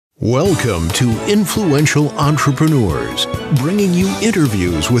Welcome to Influential Entrepreneurs, bringing you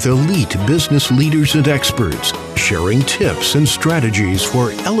interviews with elite business leaders and experts, sharing tips and strategies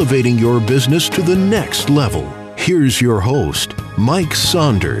for elevating your business to the next level. Here's your host, Mike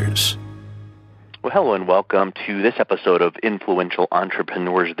Saunders. Well, hello and welcome to this episode of Influential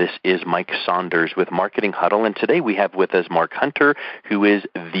Entrepreneurs. This is Mike Saunders with Marketing Huddle, and today we have with us Mark Hunter, who is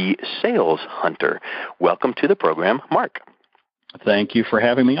the Sales Hunter. Welcome to the program, Mark. Thank you for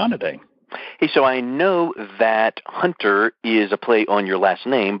having me on today. Hey, so I know that Hunter is a play on your last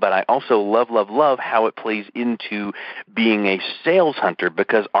name, but I also love how it plays into being a sales hunter,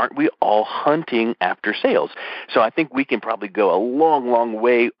 because aren't we all hunting after sales? So I think we can probably go a long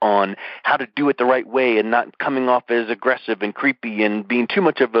way on how to do it the right way and not coming off as aggressive and creepy and being too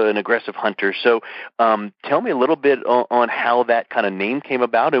much of an aggressive hunter. So tell me a little bit on how that kind of name came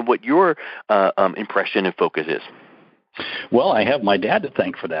about and what your impression and focus is. Well, I have my dad to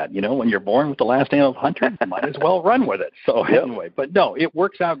thank for that. You know, when you're born with the last name of Hunter, you might as well run with it. So anyway, but no, it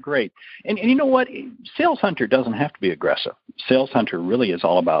works out great. And you know what? Sales Hunter doesn't have to be aggressive. Sales Hunter really is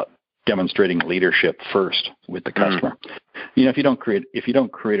all about demonstrating leadership first with the customer. You know, if you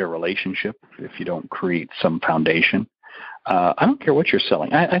don't create a relationship, if you don't create some foundation, I don't care what you're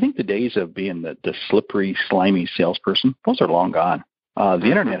selling. I think the days of being the slippery, slimy salesperson, those are long gone. The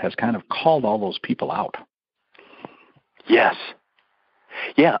internet has kind of called all those people out. Yes.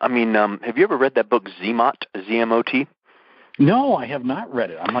 Yeah, I mean, have you ever read that book, ZMOT, Z-M-O-T? No, I have not read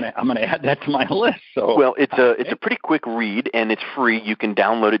it. I'm gonna add that to my list. So, well, it's a pretty quick read, and it's free. You can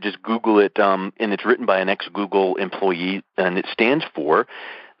download it. Just Google it, and it's written by an ex-Google employee, and it stands for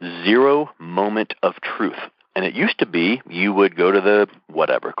Zero Moment of Truth. And it used to be you would go to the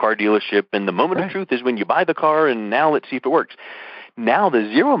car dealership, and the moment of truth is when you buy the car, and now let's see if it works. Now the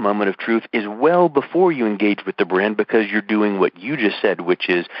zero moment of truth is well before you engage with the brand, because you're doing what you just said, which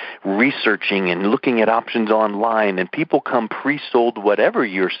is researching and looking at options online, and people come pre-sold whatever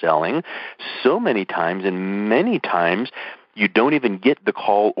you're selling so many times, and many times you don't even get the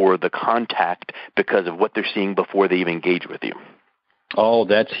call or the contact because of what they're seeing before they even engage with you. Oh,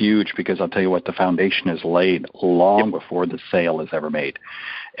 that's huge, because I'll tell you what, the foundation is laid long before the sale is ever made.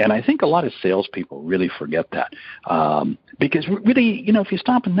 And I think a lot of salespeople really forget that. Because really, you know, if you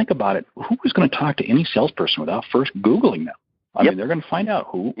stop and think about it, who is going to talk to any salesperson without first Googling them? I mean, they're going to find out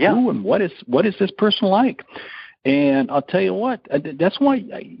who and what is this person like. And I'll tell you what, that's why,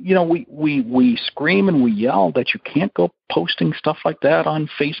 you know, we scream and we yell that you can't go posting stuff like that on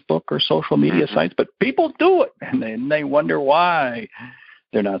Facebook or social media sites, but people do it, and then they wonder why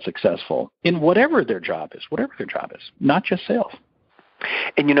they're not successful in whatever their job is, not just sales.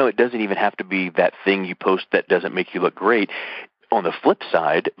 And, you know, it doesn't even have to be that thing you post that doesn't make you look great. On the flip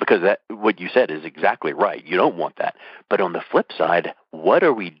side, because what you said is exactly right, you don't want that. But on the flip side, what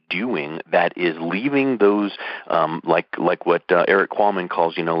are we doing that is leaving those, like what Eric Qualman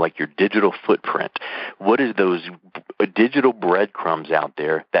calls, you know, like your digital footprint? What is those digital breadcrumbs out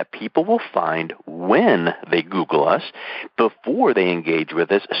there that people will find when they Google us, before they engage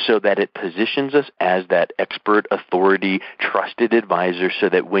with us, so that it positions us as that expert, authority, trusted advisor, so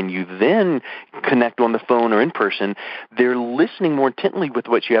that when you then connect on the phone or in person, they're listening more intently with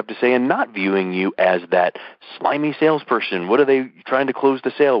what you have to say and not viewing you as that slimy salesperson. What are they trying to close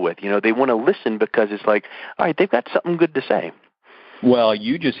the sale with? You know, they want to listen because it's like, all right, they've got something good to say. Well,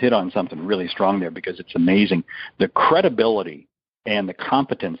 you just hit on something really strong there, because it's amazing. The credibility and the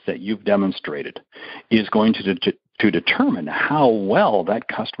competence that you've demonstrated is going to determine how well that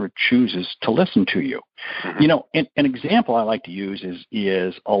customer chooses to listen to you. You know, an example I like to use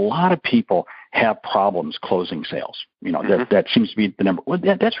is a lot of people have problems closing sales. You know, that seems to be the number one.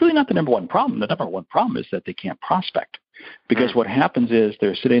 That's really not the number one problem. The number one problem is that they can't prospect, because what happens is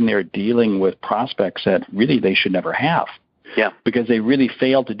they're sitting there dealing with prospects that really they should never have. Yeah, because they really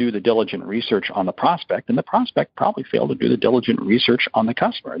failed to do the diligent research on the prospect, and the prospect probably failed to do the diligent research on the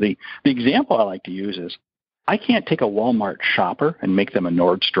customer. The example I like to use is, I can't take a Walmart shopper and make them a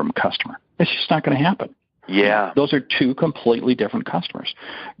Nordstrom customer. It's just not going to happen. Yeah. Those are two completely different customers.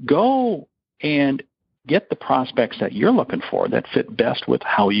 Go and get the prospects that you're looking for that fit best with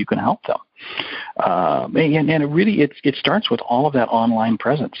how you can help them. And it really, it starts with all of that online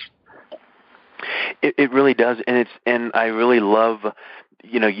presence. It really does, and I really love,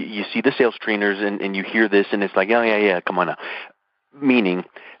 you know, you see the sales trainers and you hear this, and it's like, oh yeah, come on now. Meaning,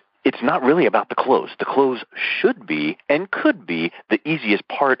 it's not really about the close. The close should be and could be the easiest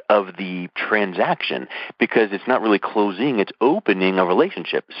part of the transaction, because it's not really closing, it's opening a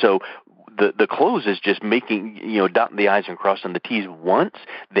relationship. So the close is just making, you know, dotting the I's and crossing the T's once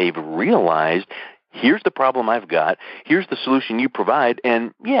they've realized here's the problem I've got, here's the solution you provide,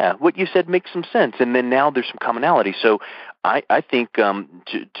 and yeah, what you said makes some sense, and then now there's some commonality. So I think,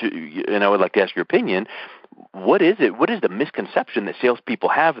 and I would like to ask your opinion, what is it? What is the misconception that salespeople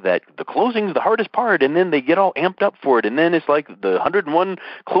have that the closing is the hardest part, and then they get all amped up for it, and then it's like the 101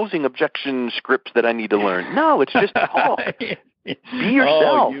 closing objection scripts that I need to learn? No, it's just talk. Be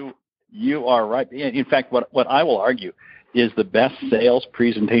yourself. Oh, you are right. In fact, what I will argue is the best sales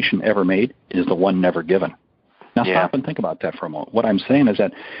presentation ever made is the one never given. Now stop and think about that for a moment. What I'm saying is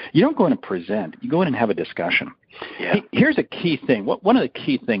that you don't go in and present. You go in and have a discussion. Yeah. Here's a key thing. One of the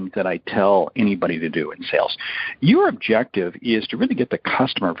key things that I tell anybody to do in sales, your objective is to really get the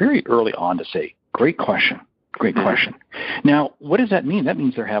customer very early on to say, great question, great question. Now, what does that mean? That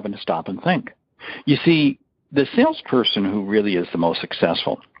means they're having to stop and think. You see, the salesperson who really is the most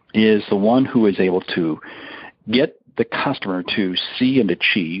successful is the one who is able to get the customer to see and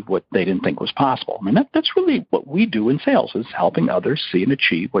achieve what they didn't think was possible. I mean, that's really what we do in sales, is helping others see and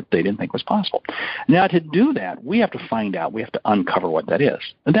achieve what they didn't think was possible. Now, to do that, we have to find out, we have to uncover what that is.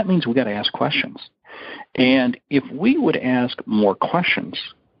 And that means we got to ask questions. And if we would ask more questions,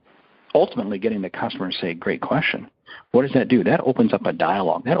 ultimately getting the customer to say, great question, what does that do? That opens up a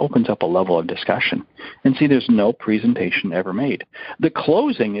dialogue. That opens up a level of discussion. And see, there's no presentation ever made. The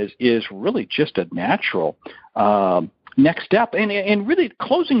closing is really just a natural next step. And really,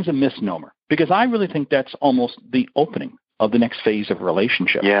 closing is a misnomer, because I really think that's almost the opening of the next phase of a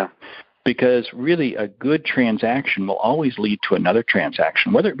relationship. Yeah. Because really, a good transaction will always lead to another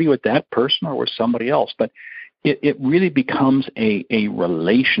transaction, whether it be with that person or with somebody else. But it really becomes a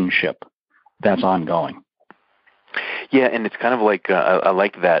relationship that's ongoing. Yeah, and it's kind of like, I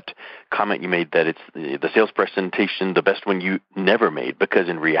like that comment you made that it's the sales presentation, the best one you never made, because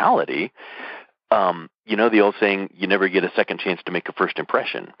in reality, you know the old saying, you never get a second chance to make a first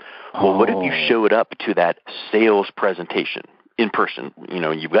impression. Well, what if you showed up to that sales presentation in person? You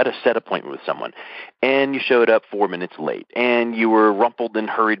know, you've got a set appointment with someone, and you showed up 4 minutes late, and you were rumpled and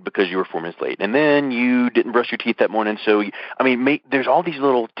hurried because you were 4 minutes late, and then you didn't brush your teeth that morning. So, there's all these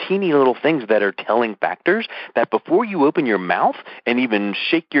little teeny little things that are telling factors that before you open your mouth and even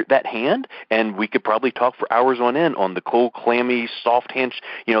shake that hand, and we could probably talk for hours on end on the cold, clammy, soft hand,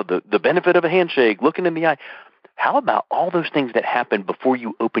 the benefit of a handshake, looking in the eye. How about all those things that happen before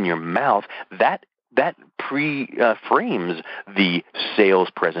you open your mouth? That frames the sales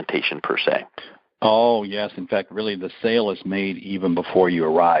presentation per se. Oh, yes. In fact, really, the sale is made even before you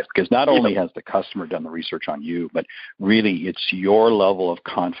arrive, because not only has the customer done the research on you, but really it's your level of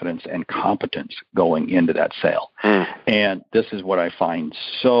confidence and competence going into that sale. And this is what I find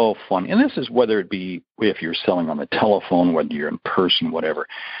so fun. And this is whether it be if you're selling on the telephone, whether you're in person, whatever.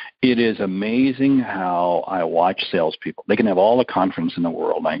 It is amazing how I watch salespeople. They can have all the confidence in the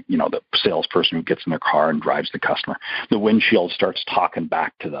world. The salesperson who gets in their car and drives the customer. The windshield starts talking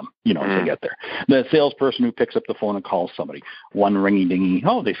back to them, as they get there. The salesperson who picks up the phone and calls somebody. One ringy-dingy,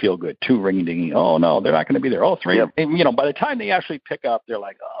 oh, they feel good. Two ringy-dingy, oh, no, they're not going to be there. Oh, three. Yep. And, by the time they actually pick up, they're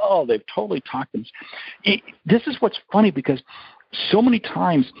like, oh, they've totally talked them. This is what's funny, because so many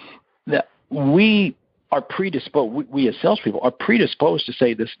times that we are predisposed, we as salespeople are predisposed to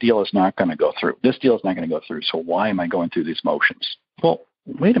say this deal is not going to go through. This deal is not going to go through, so why am I going through these motions? Well,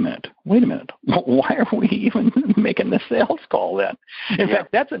 wait a minute. Why are we even making the sales call then? In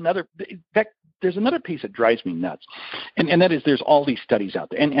fact, there's another piece that drives me nuts, and that is there's all these studies out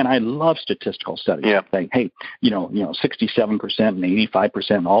there, and I love statistical studies saying, hey, 67% and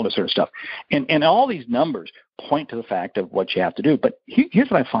 85% and all this sort of stuff, and all these numbers point to the fact of what you have to do. But here's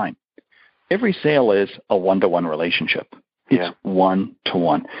what I find. Every sale is a one-to-one relationship. It's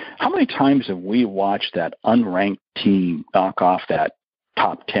one-to-one. How many times have we watched that unranked team knock off that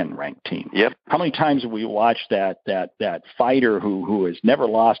top 10 ranked team? Yep. How many times have we watched that fighter who has never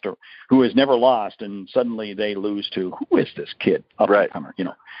lost and suddenly they lose to, who is this kid up and comer? It's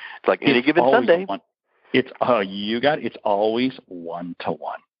like any given Sunday. It's always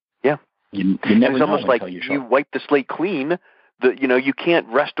one-to-one. Yeah. You never know almost like you wipe the slate clean. You can't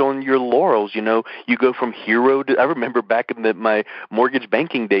rest on your laurels. You go from hero to. I remember back in my mortgage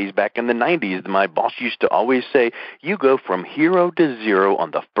banking days back in the 90s, my boss used to always say, you go from hero to zero on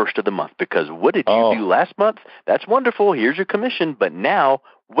the first of the month, because what did you do last month? That's wonderful. Here's your commission. But now,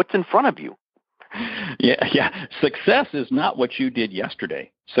 what's in front of you? Yeah. Success is not what you did yesterday.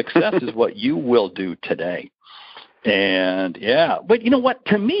 Success is what you will do today. And but you know what?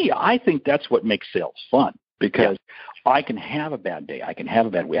 To me, I think that's what makes sales fun, because I can have a bad day. I can have a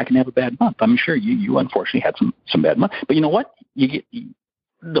bad week. I can have a bad month. I'm sure you unfortunately had some bad months. But you know what? You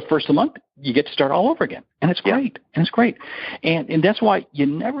the first of the month, you get to start all over again. And it's great. And it's great. And that's why you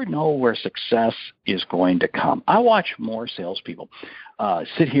never know where success is going to come. I watch more salespeople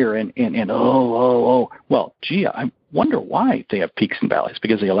sit here and well, gee, I wonder why they have peaks and valleys,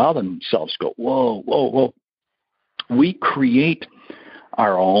 because they allow themselves to go, whoa, whoa, whoa. We create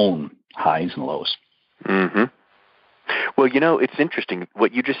our own highs and lows. Mm-hmm. Well, it's interesting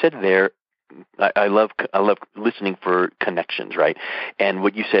what you just said there. I love listening for connections, right? And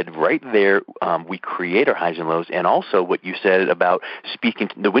what you said right there, we create our highs and lows, and also what you said about speaking,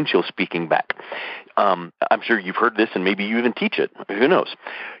 the windshield speaking back. I'm sure you've heard this, and maybe you even teach it. Who knows?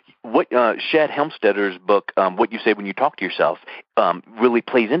 What Shad Helmstedter's book, What You Say When You Talk to Yourself, really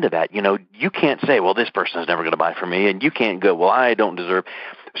plays into that. You can't say, well, this person is never going to buy from me, and you can't go, well, I don't deserve.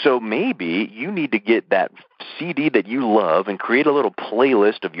 So maybe you need to get that CD that you love and create a little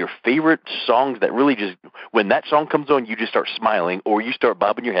playlist of your favorite songs that really just, when that song comes on, you just start smiling or you start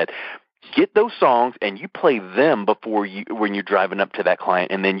bobbing your head. Get those songs and you play them when you're driving up to that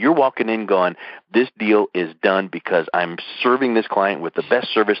client, and then you're walking in going, this deal is done because I'm serving this client with the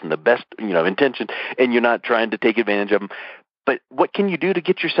best service and the best intention, and you're not trying to take advantage of them. But what can you do to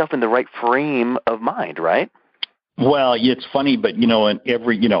get yourself in the right frame of mind, right? Well, it's funny, but in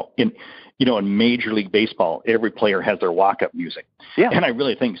every in Major League Baseball, every player has their walk-up music. Yeah. And I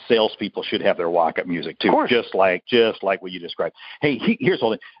really think salespeople should have their walk-up music too, just like what you described. Hey, here's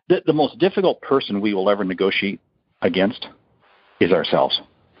all the most difficult person we will ever negotiate against is ourselves.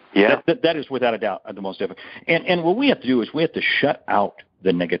 Yeah. That is without a doubt the most difficult. And what we have to do is we have to shut out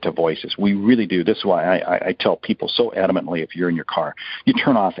the negative voices. We really do. This is why I tell people so adamantly, if you're in your car, you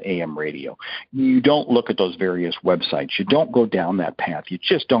turn off AM radio. You don't look at those various websites. You don't go down that path. You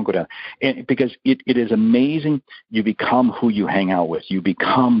just don't go down. And because it is amazing. You become who you hang out with. You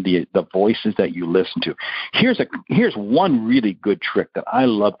become the voices that you listen to. Here's one really good trick that I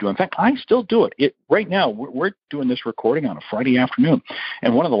love doing. In fact, I still do it. Right now, we're doing this recording on a Friday afternoon.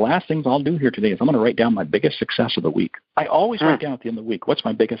 And one of the last things I'll do here today is I'm going to write down my biggest success of the week. I always write down at the end of the week, what's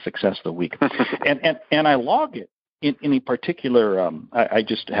my biggest success of the week? and I log it in any particular, I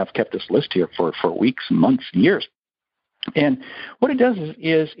just have kept this list here for weeks and months and years. And what it does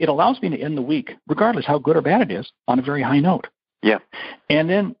is it allows me to end the week, regardless how good or bad it is, on a very high note. Yeah. And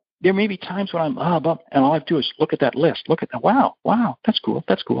then there may be times when I'm up, and all I have to do is look at that list. Look at that. Wow, that's cool.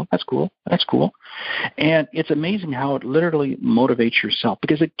 And it's amazing how it literally motivates yourself.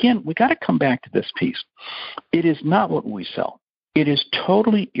 Because, again, we got to come back to this piece. It is not what we sell. It is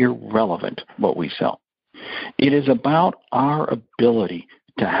totally irrelevant what we sell. It is about our ability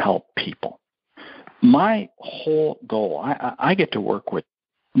to help people. My whole goal, I get to work with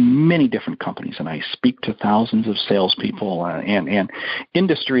many different companies, and I speak to thousands of salespeople and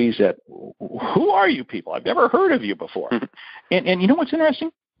industries that, who are you people? I've never heard of you before. And you know what's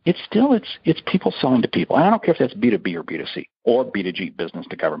interesting? It's people selling to people. And I don't care if that's B2B or B2C or B2G, business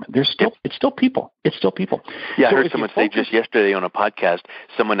to government. It's still people. It's still people. Yeah, I heard someone say just yesterday on a podcast,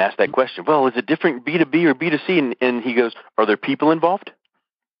 someone asked that question, well, is it different B2B or B2C? And he goes, are there people involved?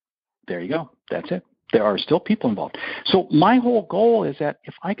 There you go. That's it. There are still people involved. So my whole goal is that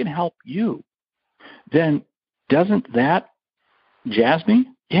if I can help you, then doesn't that jazz me?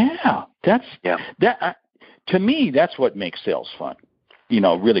 Yeah. To me, that's what makes sales fun.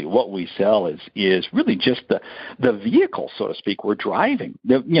 Really what we sell is really just the vehicle, so to speak, we're driving,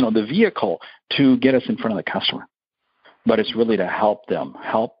 the vehicle to get us in front of the customer. But it's really to help them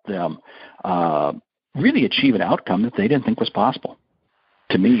really achieve an outcome that they didn't think was possible.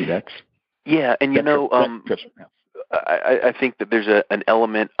 To me, that's... Yeah, and I think that there's an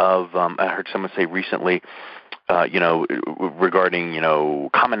element of I heard someone say recently, regarding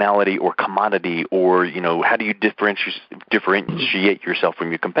commonality or commodity, or how do you differentiate yourself from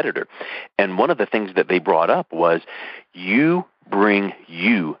your competitor? And one of the things that they brought up was you bring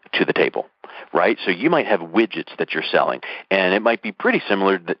you to the table. Right? So you might have widgets that you're selling, and it might be pretty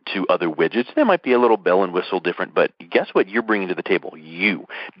similar to other widgets. There might be a little bell and whistle different, but guess what you're bringing to the table? You.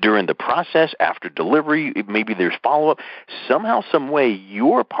 During the process, after delivery, maybe there's follow-up. Somehow, some way,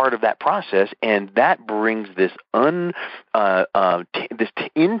 you're part of that process, and that brings this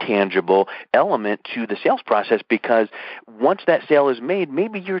intangible element to the sales process, because once that sale is made,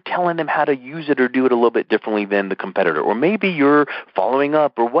 maybe you're telling them how to use it or do it a little bit differently than the competitor, or maybe you're following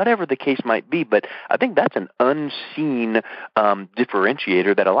up, or whatever the case might be. But I think that's an unseen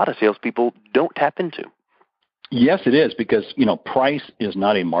differentiator that a lot of salespeople don't tap into. Yes, it is, because, price is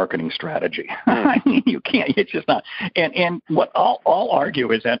not a marketing strategy. I mean, you can't, it's just not. And what I'll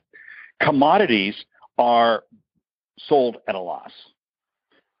argue is that commodities are sold at a loss.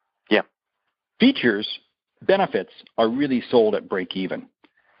 Yeah. Features, benefits are really sold at break even.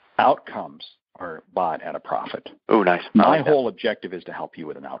 Outcomes are bought at a profit. Oh, nice. My whole objective is to help you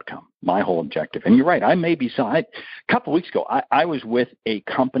with an outcome. My whole objective. And you're right. I may be selling. A couple of weeks ago, I was with a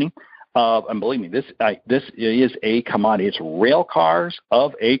company. And believe me, this is a commodity. It's rail cars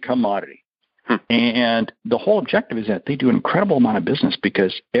of a commodity. And the whole objective is that they do an incredible amount of business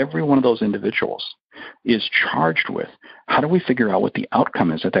because every one of those individuals is charged with how do we figure out what the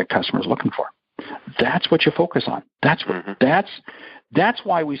outcome is that customer is looking for. That's what you focus on. That's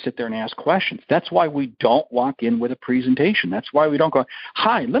why we sit there and ask questions. That's why we don't walk in with a presentation. That's why we don't go,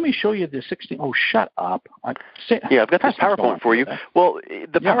 hi, let me show you the 16. Oh, shut up. I've got this PowerPoint for you. Well,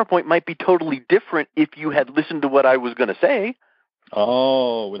 the PowerPoint might be totally different if you had listened to what I was going to say.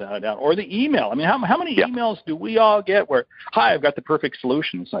 Oh, without a doubt. Or the email. I mean, how many emails do we all get where, hi, I've got the perfect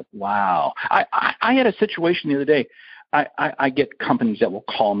solution? It's like, wow. I had a situation the other day. I get companies that will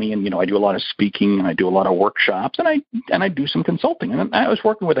call me, and I do a lot of speaking, and I do a lot of workshops, and I do some consulting. And I was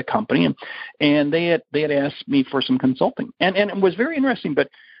working with a company, and they had asked me for some consulting, and it was very interesting. But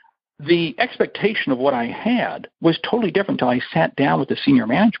the expectation of what I had was totally different until I sat down with the senior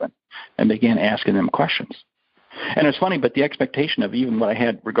management and began asking them questions. And it's funny, but the expectation of even what I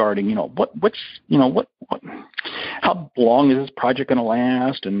had regarding, how long is this project going to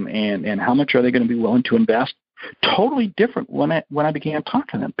last, and how much are they going to be willing to invest? Totally different when I began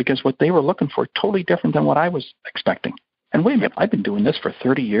talking to them, because what they were looking for totally different than what I was expecting. And wait a minute, I've been doing this for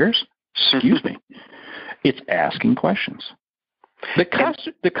 30 years. Excuse me. It's asking questions.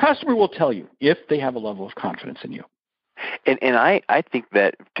 The customer will tell you if they have a level of confidence in you. And I think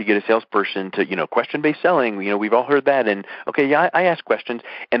that to get a salesperson to, question-based selling, we've all heard that. And, I ask questions,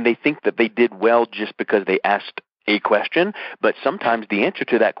 and they think that they did well just because they asked a question, but sometimes the answer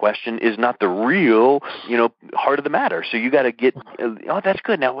to that question is not the real, heart of the matter. So you got to get, oh, that's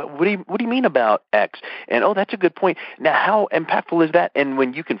good. Now, what do you mean about X? And, oh, that's a good point. Now, how impactful is that? And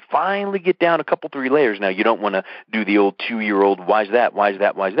when you can finally get down a couple, 3 layers, now you don't want to do the old 2-year-old, why is that?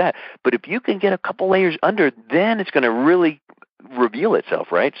 But if you can get a couple layers under, then it's going to really reveal itself,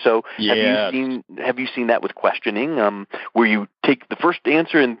 right? So have you seen that with questioning, where you take the first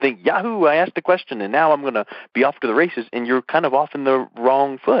answer and think, Yahoo, I asked the question, and now I'm going to be off to the races, and you're kind of off in the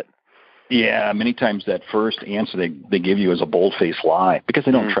wrong foot? Yeah, many times that first answer they give you is a bold-faced lie because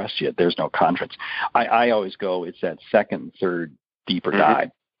they don't trust you. There's no confidence. I always go, it's that second, third, deeper dive.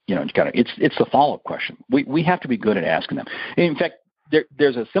 It's the follow-up question. We have to be good at asking them. In fact,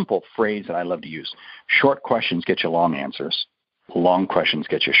 there's a simple phrase that I love to use: short questions get you long answers. Long questions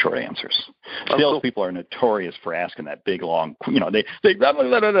get you short answers. Salespeople are notorious for asking that big, long, they blah, blah,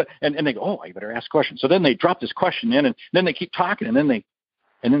 blah, blah, and they go, oh, I better ask questions. So then they drop this question in, and then they keep talking, and then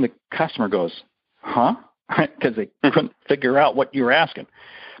the customer goes, huh? Because they couldn't figure out what you were asking.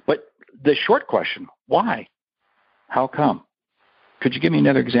 But the short question, why? How come? Could you give me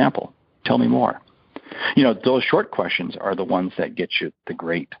another example? Tell me more. Those short questions are the ones that get you the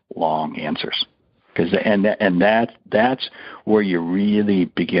great long answers. That's where you really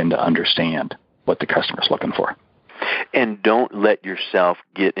begin to understand what the customer's looking for. And don't let yourself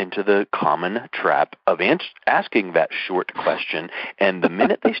get into the common trap of asking that short question. And the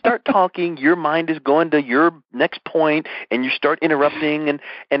minute they start talking, your mind is going to your next point, and you start interrupting.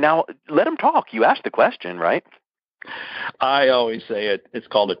 And now let them talk. You asked the question, right? I always say it's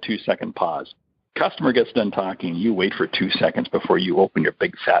called a 2-second pause. Customer gets done talking, you wait for 2 seconds before you open your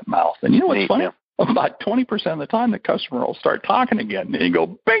big fat mouth. And you know what's funny? Yeah. About 20% of the time, the customer will start talking again, and you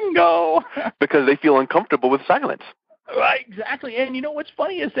go, bingo! Because they feel uncomfortable with silence. Right, exactly. And what's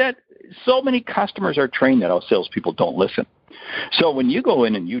funny is that so many customers are trained that salespeople don't listen. So when you go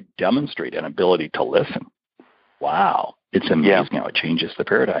in and you demonstrate an ability to listen, wow, it's amazing how it changes the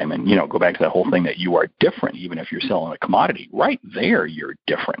paradigm. And, go back to that whole thing that you are different, even if you're selling a commodity. Right there, you're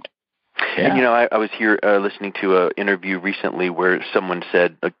different. Yeah. And, I was here listening to an interview recently where someone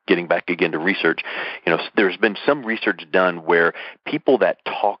said, getting back again to research, there's been some research done where people that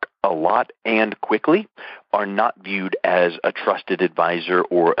talk a lot and quickly are not viewed as a trusted advisor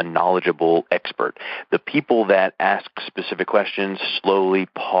or a knowledgeable expert. The people that ask specific questions, slowly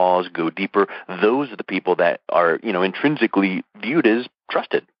pause, go deeper, those are the people that are, intrinsically viewed as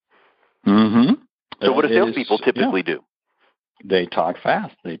trusted. Mm-hmm. So what do salespeople typically do? They talk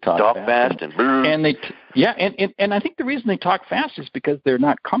fast. They talk fast and I think the reason they talk fast is because they're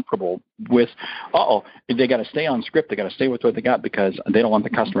not comfortable with, they got to stay on script. They got to stay with what they got because they don't want the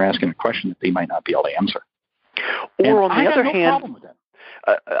customer asking a question that they might not be able to answer. Or on the other hand, problem with that.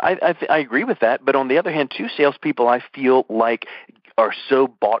 I agree with that, but on the other hand, too, salespeople, I feel like are so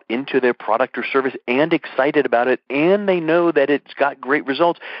bought into their product or service and excited about it, and they know that it's got great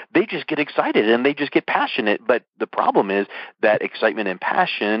results, they just get excited and they just get passionate. But the problem is that excitement and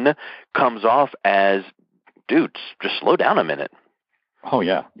passion comes off as, dude, just slow down a minute. Oh,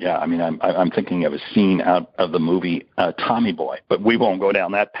 yeah. I mean, I'm thinking of a scene out of the movie Tommy Boy, but we won't go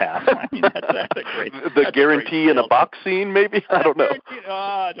down that path. I mean, that's a great... the guarantee in a box scene, maybe? I don't know.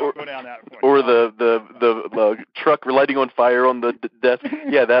 Don't go down that one. Or the truck lighting on fire on the desk.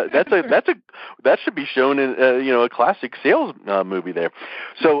 Yeah, that should be shown in a classic sales movie there.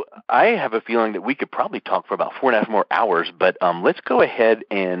 So I have a feeling that we could probably talk for about 4.5 more hours, but let's go ahead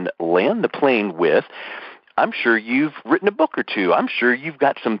and land the plane with... I'm sure you've written a book or two. I'm sure you've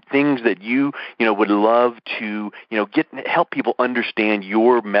got some things that you would love to, help people understand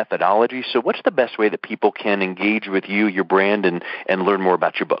your methodology. So what's the best way that people can engage with you, your brand, and learn more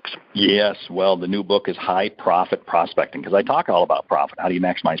about your books? Yes. Well, the new book is High Profit Prospecting, because I talk all about profit. How do you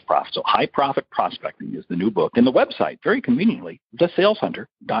maximize profit? So High Profit Prospecting is the new book. And the website, very conveniently,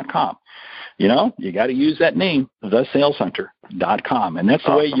 thesaleshunter.com. You got to use that name, thesaleshunter.com. And that's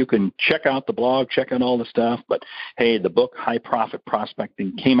the way you can check out the blog, check out all the stuff. But, hey, the book, High Profit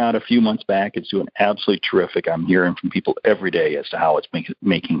Prospecting, came out a few months back. It's doing absolutely terrific. I'm hearing from people every day as to how it's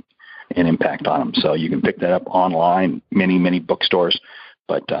making an impact on them. So you can pick that up online, many, many bookstores,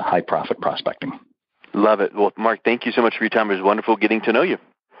 but High Profit Prospecting. Love it. Well, Mark, thank you so much for your time. It was wonderful getting to know you.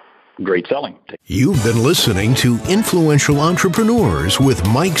 Great selling. You've been listening to Influential Entrepreneurs with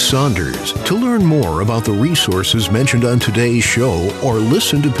Mike Saunders. To learn more about the resources mentioned on today's show or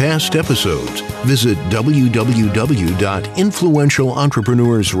listen to past episodes, visit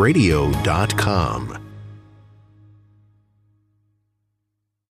www.influentialentrepreneurssradio.com.